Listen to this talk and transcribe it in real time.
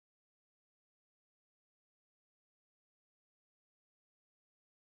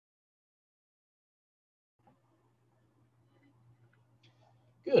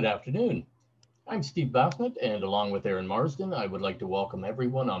Good afternoon. I'm Steve Bassnett, and along with Aaron Marsden, I would like to welcome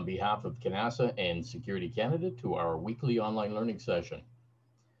everyone on behalf of CANASA and Security Canada to our weekly online learning session.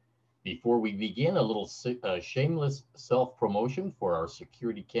 Before we begin, a little shameless self-promotion for our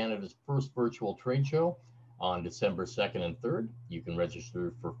Security Canada's first virtual trade show on December 2nd and 3rd. You can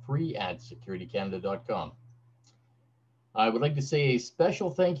register for free at securitycanada.com. I would like to say a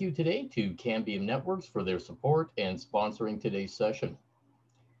special thank you today to Cambium Networks for their support and sponsoring today's session.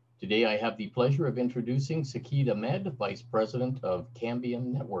 Today, I have the pleasure of introducing Sakid Ahmed, Vice President of Cambium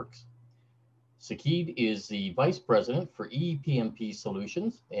Networks. Sakid is the Vice President for ePMP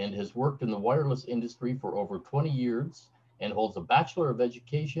Solutions and has worked in the wireless industry for over 20 years and holds a Bachelor of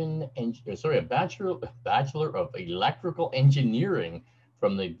Education, a Bachelor of Electrical Engineering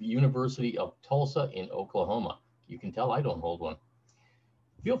from the University of Tulsa in Oklahoma. You can tell I don't hold one.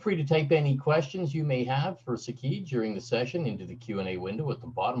 Feel free to type any questions you may have for Sakid during the session into the Q&A window at the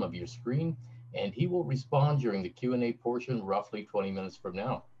bottom of your screen, and he will respond during the Q&A portion roughly 20 minutes from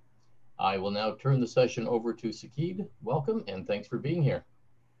now. I will now turn the session over to Sakid. Welcome, and thanks for being here.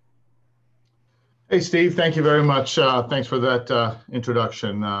 Hey, Steve, thank you very much. Thanks for that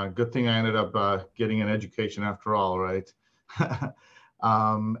introduction. Good thing I ended up getting an education after all, right?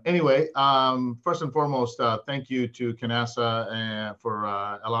 Anyway, first and foremost, thank you to CANASA for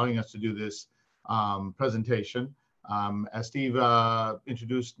allowing us to do this presentation. As Steve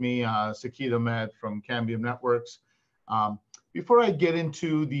introduced me, Sakid Ahmed from Cambium Networks. Before I get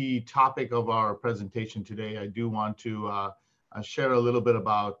into the topic of our presentation today, I do want to share a little bit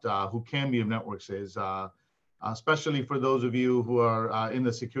about who Cambium Networks is, especially for those of you who are in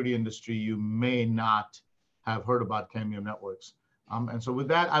the security industry. You may not have heard about Cambium Networks. And so with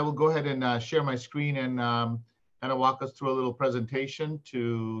that, I will go ahead and share my screen and kind of walk us through a little presentation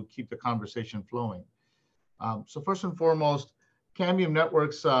to keep the conversation flowing. So first and foremost, Cambium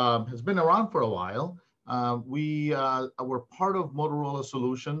Networks has been around for a while. We were part of Motorola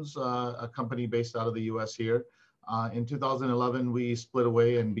Solutions, a company based out of the US here. In 2011, we split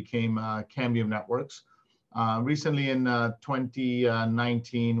away and became Cambium Networks. Recently in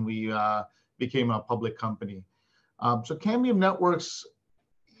 2019, we became a public company. So Cambium Networks,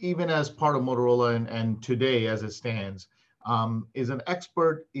 even as part of Motorola and today as it stands, is an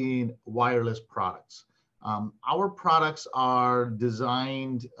expert in wireless products. Our products are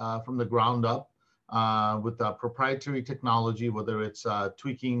designed from the ground up with proprietary technology, whether it's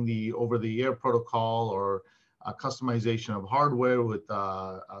tweaking the over-the-air protocol or customization of hardware with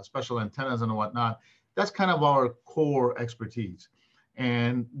special antennas and whatnot. That's kind of our core expertise.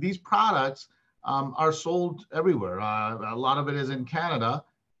 And these products are sold everywhere. A lot of it is in Canada,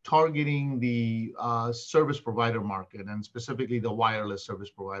 targeting the service provider market, and specifically the wireless service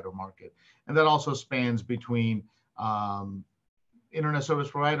provider market. And that also spans between internet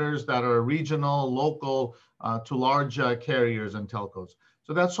service providers that are regional, local, to large carriers and telcos.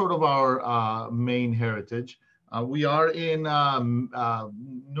 So that's sort of our main heritage. We are in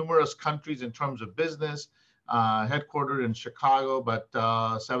numerous countries in terms of business. Headquartered in Chicago, but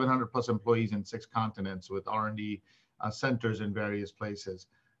 700 plus employees in 6 continents with R&D centers in various places.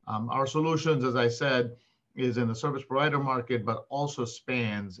 Our solutions, as I said, is in the service provider market, but also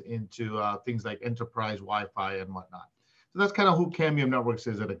spans into things like enterprise Wi-Fi and whatnot. So that's kind of who Cambium Networks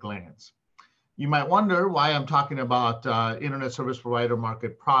is at a glance. You might wonder why I'm talking about internet service provider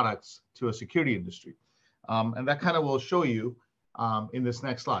market products to a security industry. And that kind of will show you in this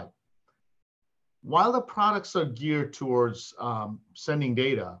next slide. While the products are geared towards sending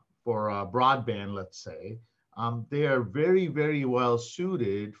data for broadband, let's say, they are very, very well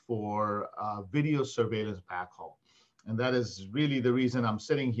suited for video surveillance backhaul. And that is really the reason I'm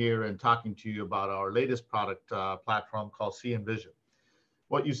sitting here and talking to you about our latest product platform called CNVision.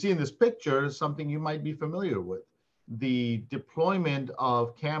 What you see in this picture is something you might be familiar with: the deployment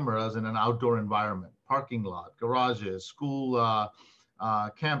of cameras in an outdoor environment, parking lot, garages, school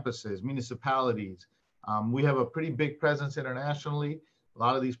campuses, municipalities. We have a pretty big presence internationally. A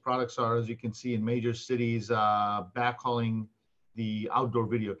lot of these products are, as you can see, in major cities, backhauling the outdoor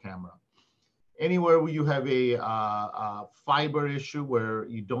video camera. Anywhere where you have a fiber issue where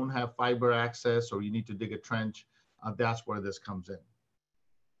you don't have fiber access or you need to dig a trench, that's where this comes in.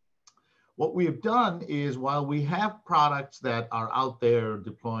 What we have done is, while we have products that are out there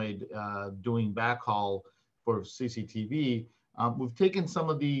deployed doing backhaul for CCTV, we've taken some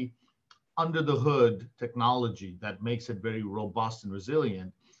of the under the hood technology that makes it very robust and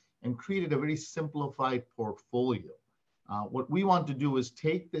resilient and created a very simplified portfolio. What we want to do is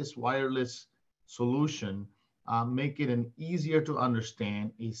take this wireless solution, make it an easier to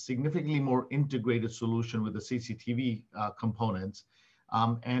understand, a significantly more integrated solution with the CCTV components,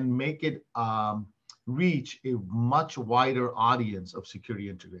 and make it reach a much wider audience of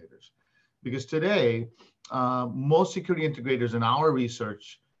security integrators. Because today, most security integrators in our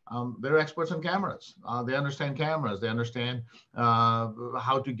research, they're experts on cameras. They understand cameras. They understand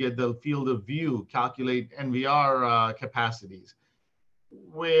how to get the field of view, calculate NVR capacities.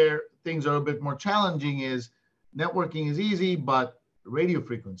 Where things are a bit more challenging is networking is easy, but radio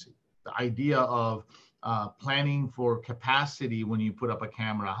frequency, the idea of planning for capacity when you put up a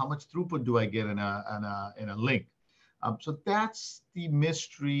camera, how much throughput do I get in a link? So that's the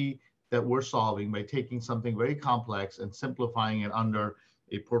mystery that we're solving by taking something very complex and simplifying it under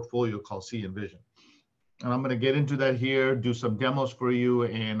a portfolio called C-Envision. And I'm going to get into that here, do some demos for you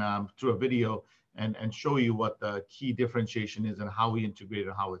and through a video and show you what the key differentiation is and how we integrate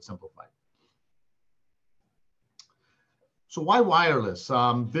and how it's simplified. So why wireless?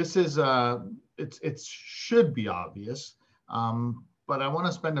 This is, it should be obvious, but I want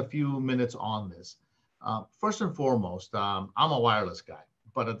to spend a few minutes on this. First and foremost, I'm a wireless guy,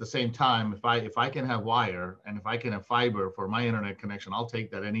 but at the same time, if I can have wire and if I can have fiber for my internet connection, I'll take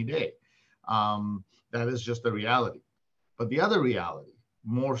that any day. That is just the reality. But the other reality,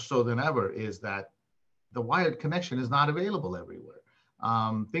 more so than ever, is that the wired connection is not available everywhere.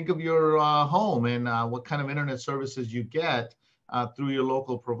 Think of your home and what kind of internet services you get through your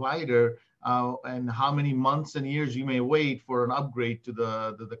local provider and how many months and years you may wait for an upgrade to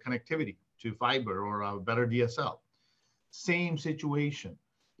the connectivity to fiber or a better DSL. Same situation.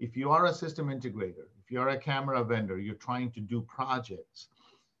 If you are a system integrator, if you are a camera vendor, you're trying to do projects,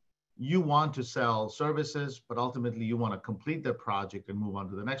 you want to sell services, but ultimately you want to complete that project and move on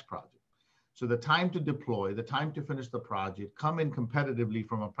to the next project. So the time to deploy, the time to finish the project, come in competitively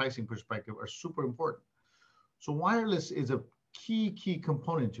from a pricing perspective are super important. So wireless is a key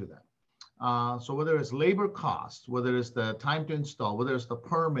component to that. So whether it's labor cost, whether it's the time to install, whether it's the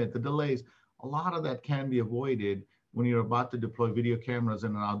permit, the delays, a lot of that can be avoided when you're about to deploy video cameras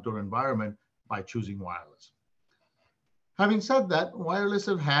in an outdoor environment by choosing wireless. Having said that, wireless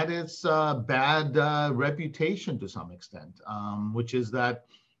have had its bad reputation to some extent, which is that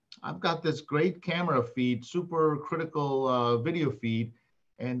I've got this great camera feed, super critical video feed,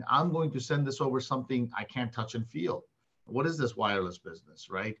 and I'm going to send this over something I can't touch and feel. What is this wireless business,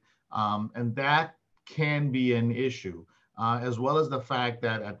 right? And that can be an issue, as well as the fact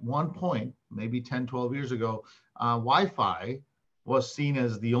that at one point, maybe 10, 12 years ago, Wi-Fi was seen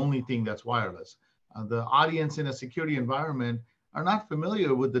as the only thing that's wireless. The audience in a security environment are not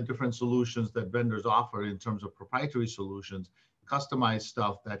familiar with the different solutions that vendors offer in terms of proprietary solutions, customized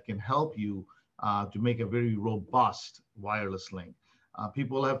stuff that can help you to make a very robust wireless link.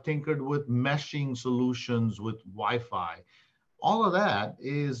 People have tinkered with meshing solutions with Wi-Fi. All of that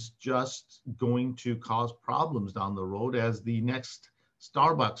is just going to cause problems down the road as the next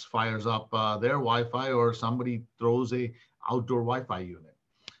Starbucks fires up their Wi-Fi or somebody throws a outdoor Wi-Fi unit.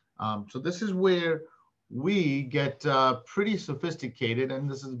 So this is where we get pretty sophisticated, and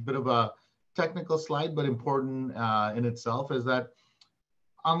this is a bit of a technical slide, but important in itself, is that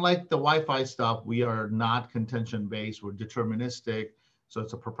unlike the Wi-Fi stuff, we are not contention-based, we're deterministic. So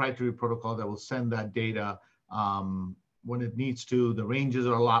it's a proprietary protocol that will send that data when it needs to. The ranges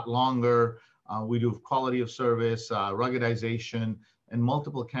are a lot longer. We do quality of service, ruggedization, and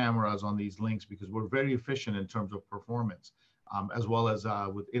multiple cameras on these links because we're very efficient in terms of performance, as well as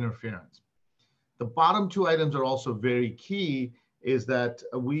with interference. The bottom two items are also very key, is that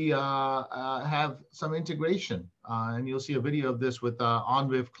we have some integration. And you'll see a video of this with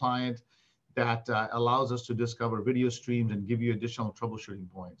OnViv client that allows us to discover video streams and give you additional troubleshooting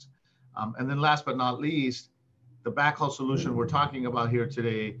points. And then last but not least, the backhaul solution we're talking about here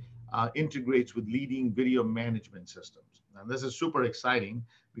today integrates with leading video management systems. And this is super exciting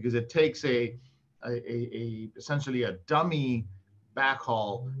because it takes essentially a dummy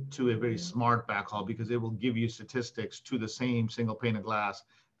backhaul to a very smart backhaul, because it will give you statistics to the same single pane of glass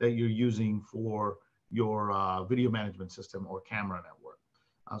that you're using for your video management system or camera network.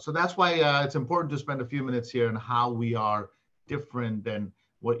 So that's why it's important to spend a few minutes here on how we are different than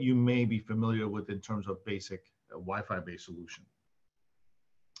what you may be familiar with in terms of basic Wi-Fi based solution.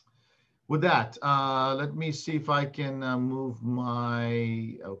 With that, let me see if I can move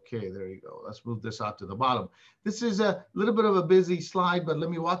my, okay, there you go. Let's move this out to the bottom. This is a little bit of a busy slide, but let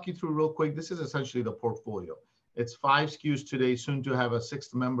me walk you through real quick. This is essentially the portfolio. It's 5 SKUs today, soon to have a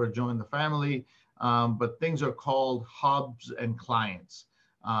 6th member join the family, but things are called hubs and clients.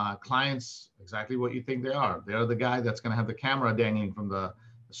 Clients, exactly what you think they are. They're the guy that's gonna have the camera dangling from the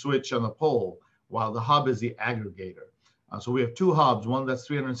switch on the pole, while the hub is the aggregator. So we have 2 hubs, one that's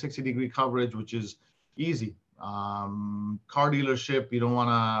 360-degree coverage, which is easy. Car dealership, you don't want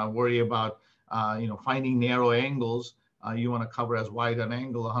to worry about finding narrow angles. You want to cover as wide an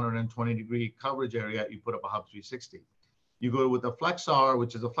angle, 120-degree coverage area. You put up a Hub 360. You go with the FlexR,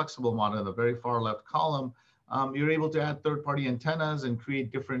 which is a flexible model in the very far left column. You're able to add third-party antennas and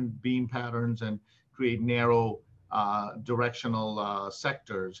create different beam patterns and create narrow directional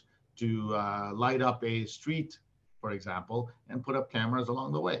sectors to light up a street, for example, and put up cameras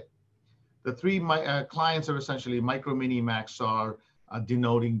along the way. The three clients are essentially Micro, Mini, Maxar,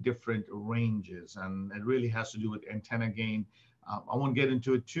 denoting different ranges, and it really has to do with antenna gain. I won't get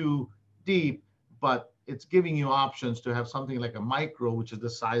into it too deep, but it's giving you options to have something like a Micro, which is the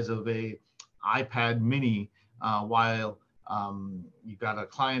size of a iPad mini, while you got a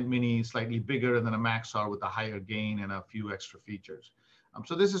Client Mini slightly bigger, and then a Maxar with a higher gain and a few extra features.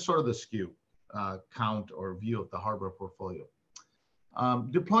 So this is sort of the SKU count or view of the hardware portfolio.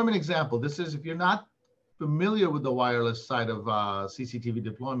 Deployment example. This is, if you're not familiar with the wireless side of CCTV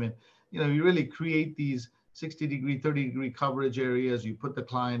deployment, you really create these 60-degree, 30-degree coverage areas. You put the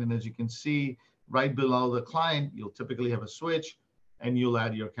client, and as you can see, right below the client, you'll typically have a switch, and you'll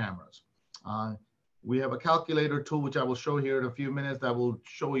add your cameras. We have a calculator tool, which I will show here in a few minutes, that will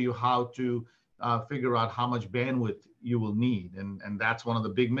show you how to figure out how much bandwidth you will need. And that's one of the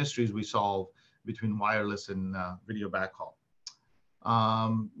big mysteries we solve between wireless and video backhaul.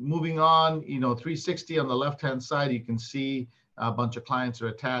 Moving on, 360 on the left-hand side, you can see a bunch of clients are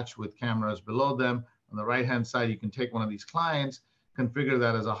attached with cameras below them. On the right-hand side, you can take one of these clients, configure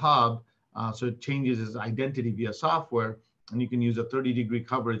that as a hub, so it changes its identity via software, and you can use a 30-degree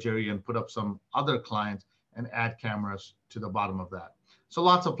coverage area and put up some other clients and add cameras to the bottom of that. So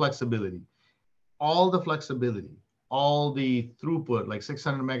lots of flexibility. All the flexibility, all the throughput, like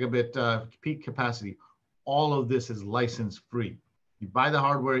 600 megabit peak capacity, all of this is license free. You buy the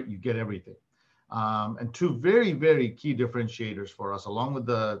hardware, you get everything. And two very, very key differentiators for us, along with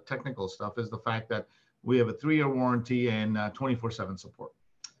the technical stuff, is the fact that we have a 3-year warranty and 24/7 support.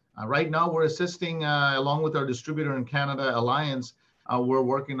 Right now, we're assisting, along with our distributor in Canada, Alliance, we're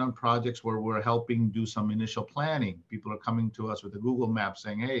working on projects where we're helping do some initial planning. People are coming to us with a Google map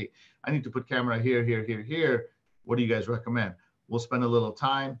saying, hey, I need to put camera here, here, here, here. What do you guys recommend? We'll spend a little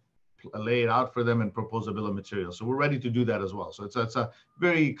time, lay it out for them, and propose a bill of materials. So we're ready to do that as well. So it's a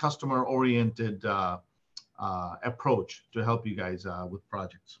very customer-oriented approach to help you guys with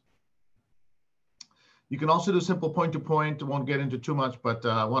projects. You can also do simple point-to-point. Won't get into too much, but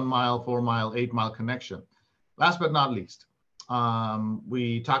 1 mile, 4 mile, 8 mile connection. Last but not least,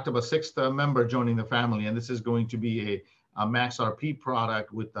 we talked about 6th member joining the family, and this is going to be a Max RP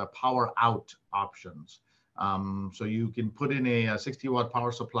product with the power out options. So you can put in a 60-watt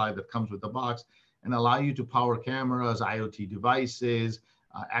power supply that comes with the box and allow you to power cameras, IoT devices,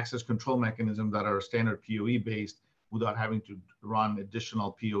 access control mechanisms that are standard PoE based without having to run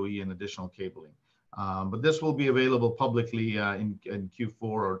additional PoE and additional cabling. But this will be available publicly in Q4,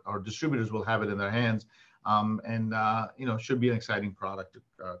 or our distributors will have it in their hands, and should be an exciting product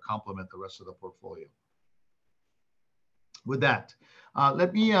to complement the rest of the portfolio. With that,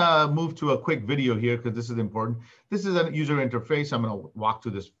 let me move to a quick video here, because this is important. This is a user interface. I'm going to walk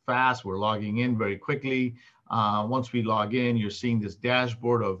through this fast. We're logging in very quickly. Once we log in, you're seeing this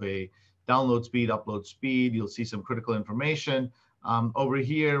dashboard of a download speed, upload speed. You'll see some critical information. Over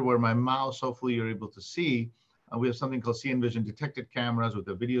here, where my mouse, hopefully you're able to see, we have something called CNVision detected cameras with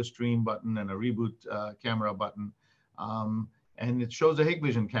a video stream button and a reboot camera button. And it shows a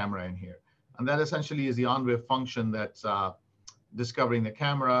Hikvision camera in here. And that essentially is the on-wave function that's discovering the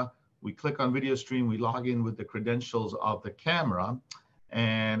camera. We click on video stream, we log in with the credentials of the camera.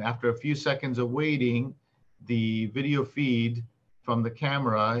 And after a few seconds of waiting, the video feed from the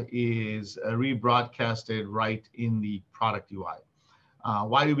camera is rebroadcasted right in the product UI.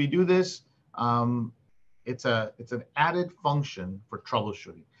 Why do we do this? It's an added function for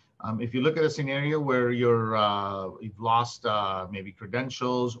troubleshooting. If you look at a scenario where you've lost maybe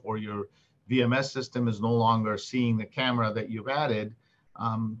credentials, or your VMS system is no longer seeing the camera that you've added,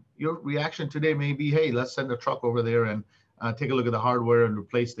 your reaction today may be, hey, let's send a truck over there and take a look at the hardware and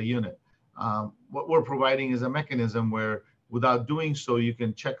replace the unit. What we're providing is a mechanism where, without doing so, you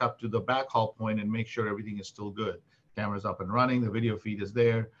can check up to the backhaul point and make sure everything is still good. Camera's up and running, the video feed is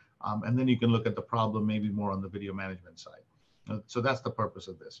there, and then you can look at the problem maybe more on the video management side. So that's the purpose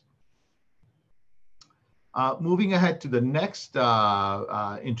of this. Moving ahead to the next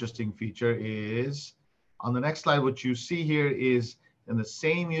interesting feature is, on the next slide, what you see here is in the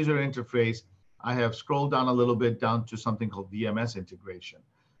same user interface, I have scrolled down a little bit down to something called VMS integration.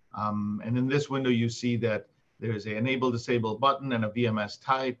 And in this window, you see that there's an enable disable button and a VMS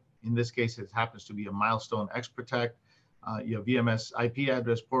type. In this case, it happens to be a Milestone X Protect. You have VMS IP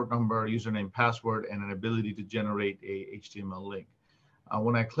address, port number, username, password, and an ability to generate a HTML link.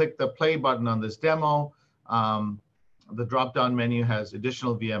 When I click the play button on this demo, the drop-down menu has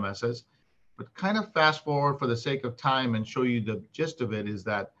additional VMSs. But kind of fast forward for the sake of time and show you the gist of it is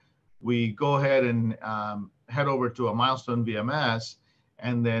that we go ahead and head over to a Milestone VMS,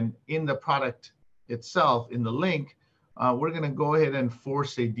 and then in the product itself, in the link, we're going to go ahead and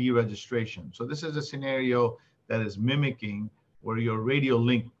force a deregistration. So this is a scenario that is mimicking where your radio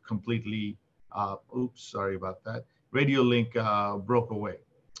link completely, oops, sorry about that, radio link broke away.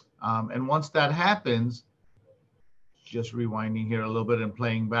 And once that happens, just rewinding here a little bit and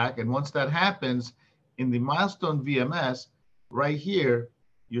playing back, and once that happens, in the Milestone VMS, right here,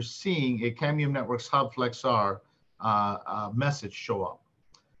 you're seeing a Cambium Networks Hub FlexR message show up.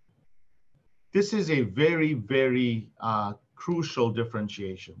 This is a very, very crucial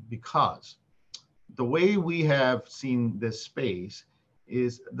differentiation, because the way we have seen this space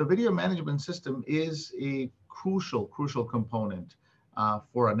is the video management system is a crucial component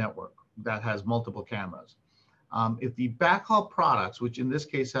for a network that has multiple cameras. If the backhaul products, which in this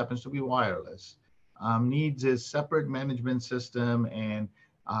case happens to be wireless, needs a separate management system and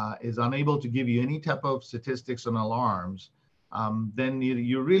is unable to give you any type of statistics on alarms, then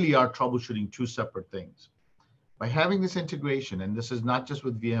you really are troubleshooting two separate things. By having this integration, and this is not just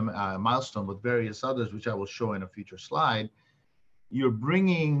with Milestone, with various others, which I will show in a future slide, you're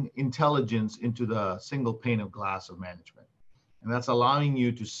bringing intelligence into the single pane of glass of management. And that's allowing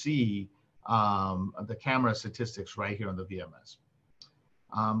you to see the camera statistics right here on the VMS.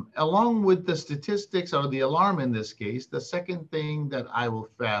 Along with the statistics or the alarm in this case, the second thing that I will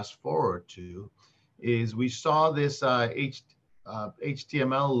fast forward to is we saw this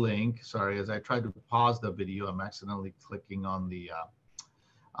HTML link. Sorry, as I tried to pause the video, I'm accidentally clicking on the,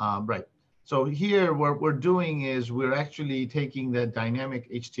 right. So here what we're doing is we're actually taking that dynamic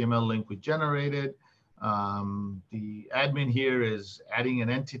HTML link we generated. The admin here is adding an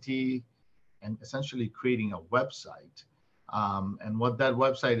entity and essentially creating a website. And what that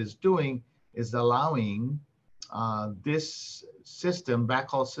website is doing is allowing this system,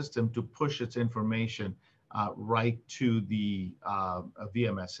 backhaul system, to push its information right to the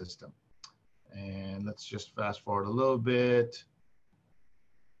VMS system. And let's just fast forward a little bit.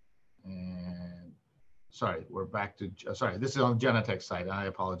 And sorry, we're back to, sorry, this is on Genetec side, I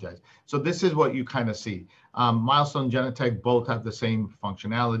apologize. So this is what you kind of see. Milestone, Genetec both have the same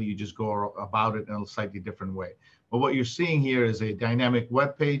functionality, you just go about it in a slightly different way. But what you're seeing here is a dynamic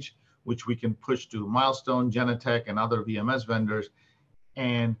web page, which we can push to Milestone, Genetec, and other VMS vendors.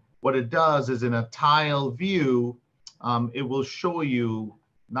 And what it does is in a tile view, it will show you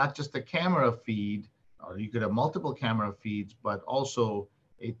not just the camera feed, or you could have multiple camera feeds, but also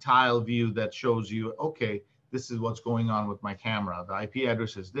a tile view that shows you, okay, this is what's going on with my camera. The IP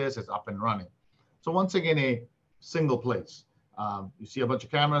address is this, it's up and running. So once again, a single place. You see a bunch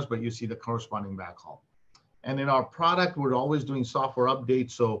of cameras, but you see the corresponding backhaul. And in our product, we're always doing software updates.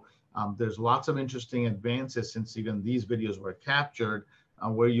 So there's lots of interesting advances since even these videos were captured,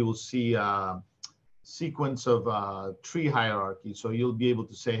 where you will see a sequence of tree hierarchy. So you'll be able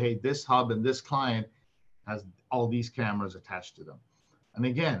to say, hey, this hub and this client has all these cameras attached to them. And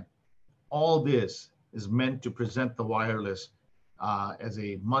again, all this is meant to present the wireless as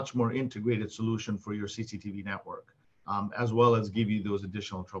a much more integrated solution for your CCTV network, as well as give you those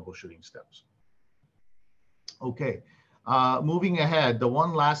additional troubleshooting steps. Okay, moving ahead, the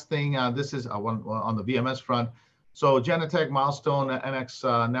one last thing, this is one on the VMS front. So Genetec, Milestone,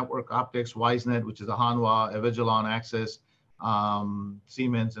 NX Network Optics, WiseNet, which is a Hanwha, Avigilon, Axis,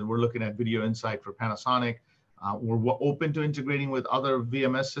 Siemens, and we're looking at Video Insight for Panasonic. We're open to integrating with other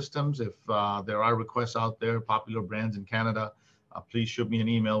VMS systems. If there are requests out there, popular brands in Canada, please shoot me an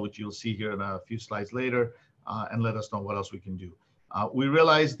email, which you'll see here in a few slides later, and let us know what else we can do. We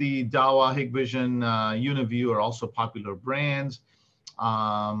realize the Dahua, Hikvision, UniView are also popular brands.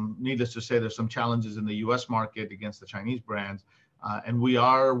 Needless to say, there's some challenges in the US market against the Chinese brands, and we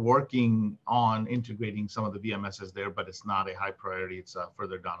are working on integrating some of the VMSs there, but it's not a high priority. It's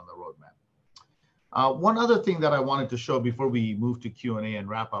further down on the roadmap. One other thing that I wanted to show before we move to Q&A and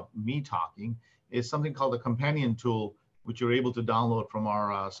wrap up me talking is something called the companion tool, which you're able to download from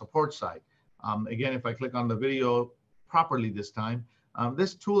our support site. Again, if I click on the video properly this time,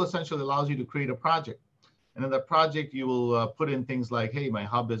 this tool essentially allows you to create a project. And in the project, you will put in things like, hey, my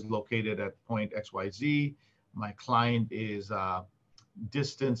hub is located at point XYZ. My client is,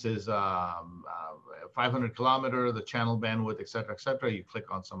 distance is 500 kilometer, the channel bandwidth, et cetera, et cetera. You click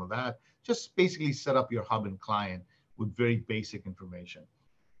on some of that. Just basically set up your hub and client with very basic information.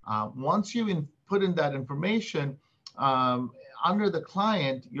 Once you put in that information, under the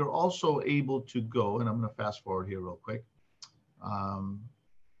client, you're also able to go, and I'm going to fast forward here real quick,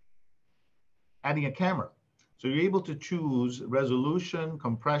 adding a camera. So you're able to choose resolution,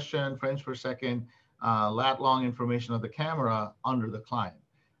 compression, frames per second, lat long information of the camera under the client.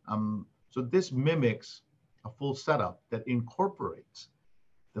 So this mimics a full setup that incorporates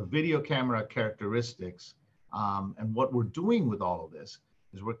the video camera characteristics. And what we're doing with all of this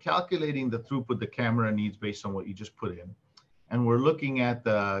is we're calculating the throughput the camera needs based on what you just put in. And we're looking at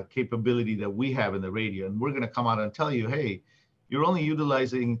the capability that we have in the radio. And we're going to come out and tell you, hey, you're only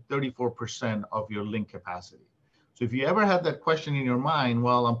utilizing 34% of your link capacity. So if you ever had that question in your mind,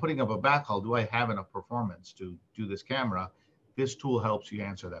 well, I'm putting up a backhaul, do I have enough performance to do this camera? This tool helps you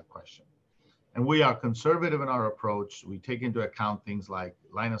answer that question. And we are conservative in our approach. We take into account things like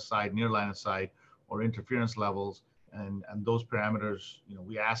line of sight, near line of sight, or interference levels. And those parameters,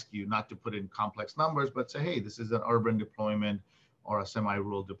 we ask you not to put in complex numbers, but say, hey, this is an urban deployment or a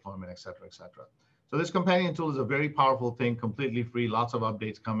semi-rural deployment, et cetera, et cetera. So this companion tool is a very powerful thing, completely free, lots of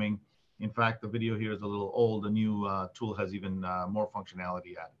updates coming. In fact, the video here is a little old. The new tool has even more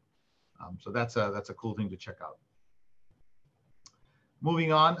functionality added. So that's a cool thing to check out.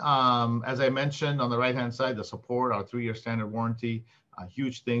 Moving on, as I mentioned on the right-hand side, the support, our 3-year standard warranty,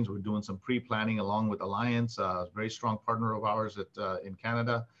 huge things. We're doing some pre-planning along with Alliance, a very strong partner of ours in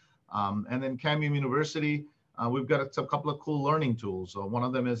Canada. And then Cambium University, we've got a couple of cool learning tools. So one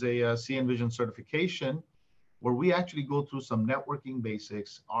of them is a CNVision certification, where we actually go through some networking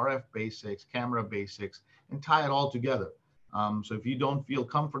basics, RF basics, camera basics, and tie it all together. So if you don't feel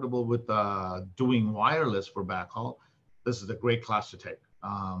comfortable with doing wireless for backhaul, this is a great class to take.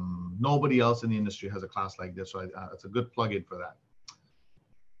 Nobody else in the industry has a class like this, so it's a good plug-in for that.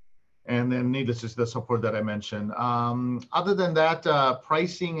 And then needless to say, the support that I mentioned. Other than that,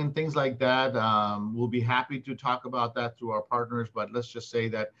 pricing and things like that, we'll be happy to talk about that through our partners, but let's just say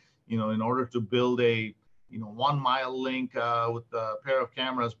that, in order to build a 1 mile link with a pair of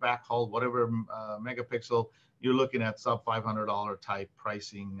cameras, backhaul, whatever megapixel, you're looking at sub $500 type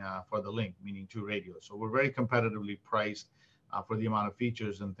pricing for the link, meaning 2 radios. So we're very competitively priced for the amount of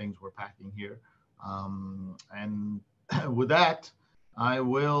features and things we're packing here. And with that, I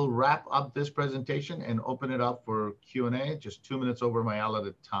will wrap up this presentation and open it up for Q&A, just 2 minutes over my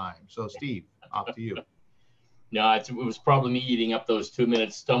allotted time. So Steve, off to you. No, it was probably me eating up those 2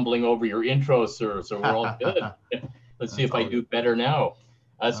 minutes, stumbling over your intro, sir. So we're all good. Let's see if I do better now.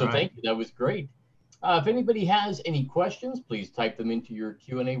 So thank you. That was great. If anybody has any questions, please type them into your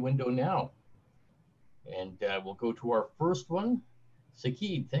Q&A window now. And we'll go to our first one.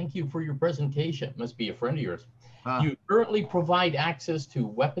 Sakid, thank you for your presentation. Must be a friend of yours. You currently provide access to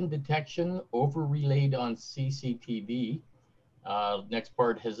weapon detection over relayed on CCTV. Next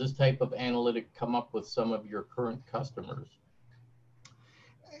part, has this type of analytic come up with some of your current customers?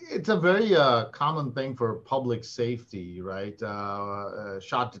 It's a very common thing for public safety, right?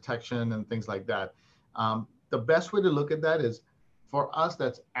 Shot detection and things like that. The best way to look at that is, for us,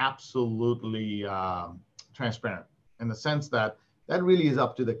 that's absolutely transparent in the sense that that really is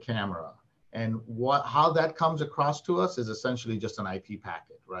up to the camera. And how that comes across to us is essentially just an IP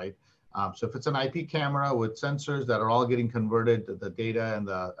packet, right? So if it's an IP camera with sensors that are all getting converted, the data and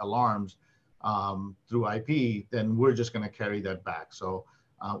the alarms through IP, then we're just going to carry that back. So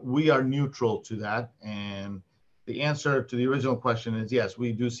we are neutral to that. And the answer to the original question is yes,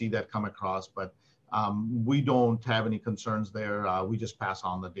 we do see that come across, but we don't have any concerns there. We just pass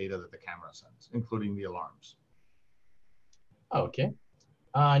on the data that the camera sends, including the alarms. Okay.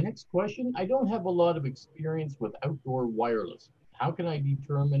 Next question. I don't have a lot of experience with outdoor wireless. How can I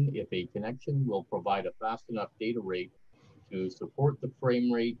determine if a connection will provide a fast enough data rate to support the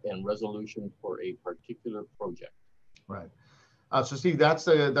frame rate and resolution for a particular project? Right. So Steve, that's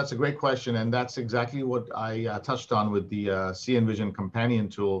a great question. And that's exactly what I touched on with the CNVision companion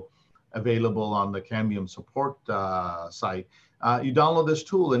tool available on the Cambium support site. You download this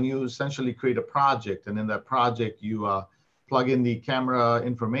tool and you essentially create a project. And in that project, you plug in the camera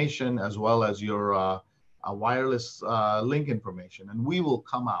information as well as your wireless link information. And we will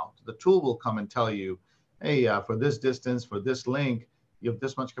come out, the tool will come and tell you, hey, for this distance, for this link, you have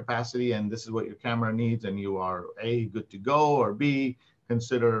this much capacity and this is what your camera needs, and you are A, good to go, or B,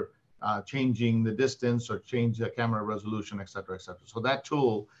 consider changing the distance or change the camera resolution, et cetera, et cetera. So that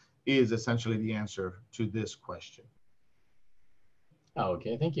tool is essentially the answer to this question.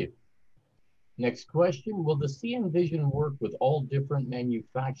 Okay, thank you. Next question, will the CNVision work with all different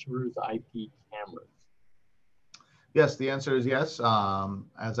manufacturers' IP cameras? Yes, the answer is yes.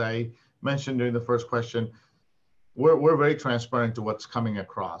 As I mentioned during the first question, we're very transparent to what's coming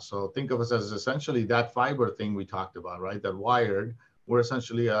across. So think of us as essentially that fiber thing we talked about, right? That wired, we're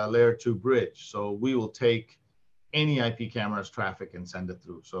essentially a layer 2 bridge. So we will take any IP cameras traffic and send it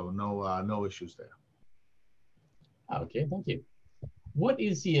through. So no issues there. Okay, thank you. What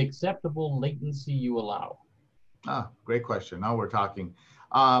is the acceptable latency you allow? Great question. Now we're talking.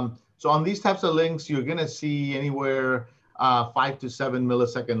 So on these types of links, you're going to see anywhere 5 to 7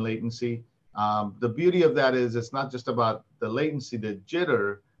 millisecond latency. The beauty of that is it's not just about the latency, the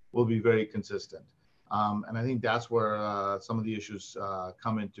jitter will be very consistent. And I think that's where some of the issues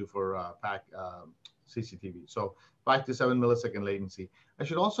come into for CCTV. So 5 to 7 millisecond latency. I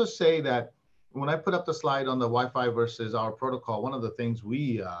should also say that when I put up the slide on the Wi-Fi versus our protocol, one of the things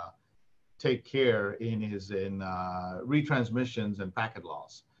we take care in is in retransmissions and packet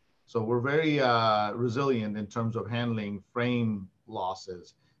loss. So we're very resilient in terms of handling frame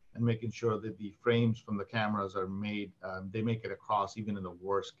losses and making sure that the frames from the cameras are made, they make it across even in the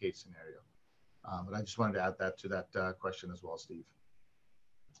worst case scenario. But I just wanted to add that to that question as well, Steve.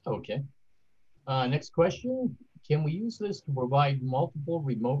 Okay. Next question. Can we use this to provide multiple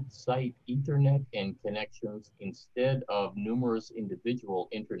remote site Ethernet and connections instead of numerous individual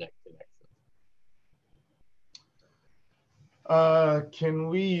internet connections? Can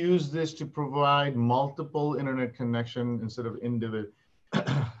we use this to provide multiple internet connection instead of individual?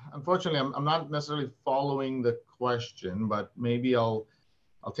 Unfortunately, I'm not necessarily following the question, but maybe I'll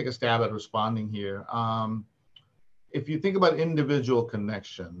take a stab at responding here. If you think about individual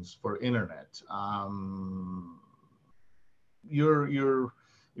connections for internet, if you're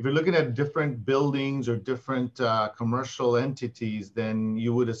looking at different buildings or different commercial entities, then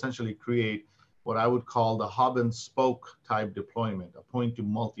you would essentially create what I would call the hub and spoke type deployment, a point to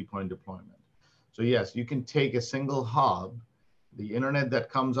multi-point deployment. So yes, you can take a single hub, the internet that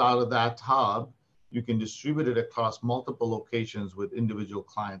comes out of that hub, you can distribute it across multiple locations with individual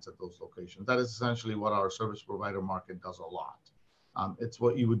clients at those locations. That is essentially what our service provider market does a lot. It's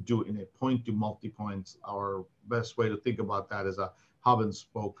what you would do in a point to multi-points. Our best way to think about that is a hub and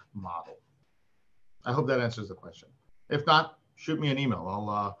spoke model. I hope that answers the question. If not, shoot me an email.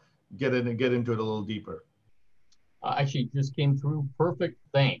 I'll get into it a little deeper. Actually, just came through. Perfect.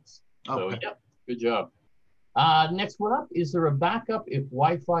 Thanks. Okay. So, yep, good job. Next one up, is there a backup if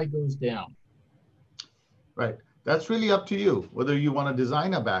Wi-Fi goes down? Right. That's really up to you, whether you want to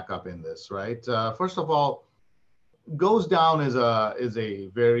design a backup in this, right? First of all, goes down is a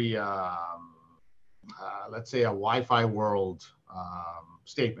very, let's say, a Wi-Fi world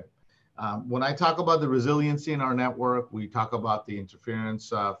statement. When I talk about the resiliency in our network, we talk about the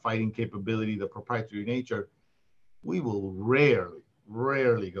interference fighting capability, the proprietary nature, we will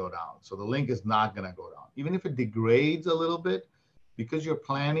rarely go down. So the link is not going to go down. Even if it degrades a little bit, because you're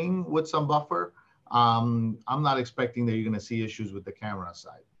planning with some buffer, I'm not expecting that you're going to see issues with the camera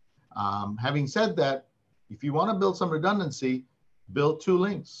side. Having said that, if you want to build some redundancy, build 2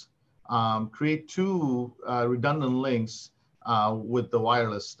 links. Create 2 redundant links with the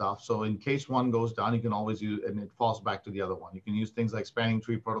wireless stuff. So in case one goes down, you can always use, and it falls back to the other one. You can use things like spanning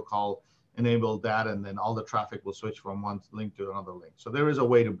tree protocol, enable that, and then all the traffic will switch from one link to another link. So there is a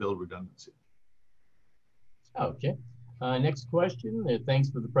way to build redundancy. Okay. Next question. Thanks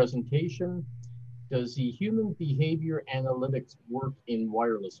for the presentation. Does the human behavior analytics work in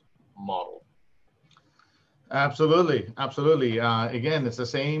wireless model? Absolutely, absolutely. Again, it's the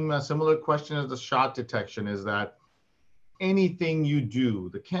same similar question as the shot detection, is that anything you do,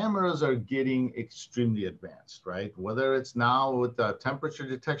 the cameras are getting extremely advanced, right? Whether it's now with the temperature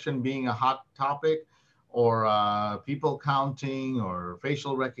detection being a hot topic, or people counting, or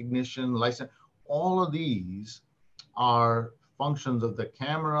facial recognition, license, all of these are functions of the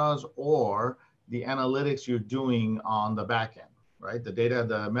cameras or the analytics you're doing on the back end, right? The data,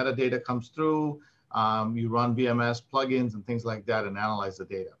 the metadata comes through, you run VMS plugins and things like that and analyze the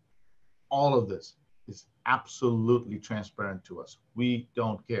data. All of this is absolutely transparent to us. We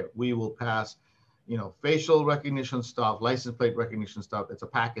don't care. We will pass, facial recognition stuff, license plate recognition stuff. It's a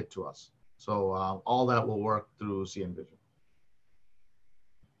packet to us. So all that will work through CNVision.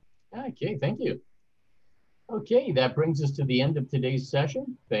 Okay, thank you. Okay, that brings us to the end of today's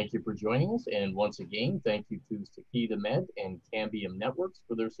session. Thank you for joining us. And once again, thank you to Sakita Med and Cambium Networks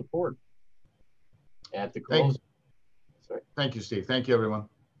for their support. At the close, Thank you, Steve. Thank you, everyone.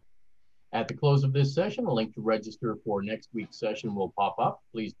 At the close of this session, a link to register for next week's session will pop up.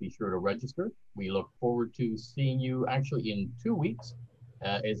 Please be sure to register. We look forward to seeing you actually in 2 weeks,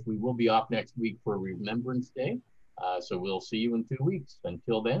 as we will be off next week for Remembrance Day. So we'll see you in 2 weeks.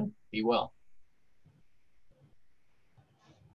 Until then, be well.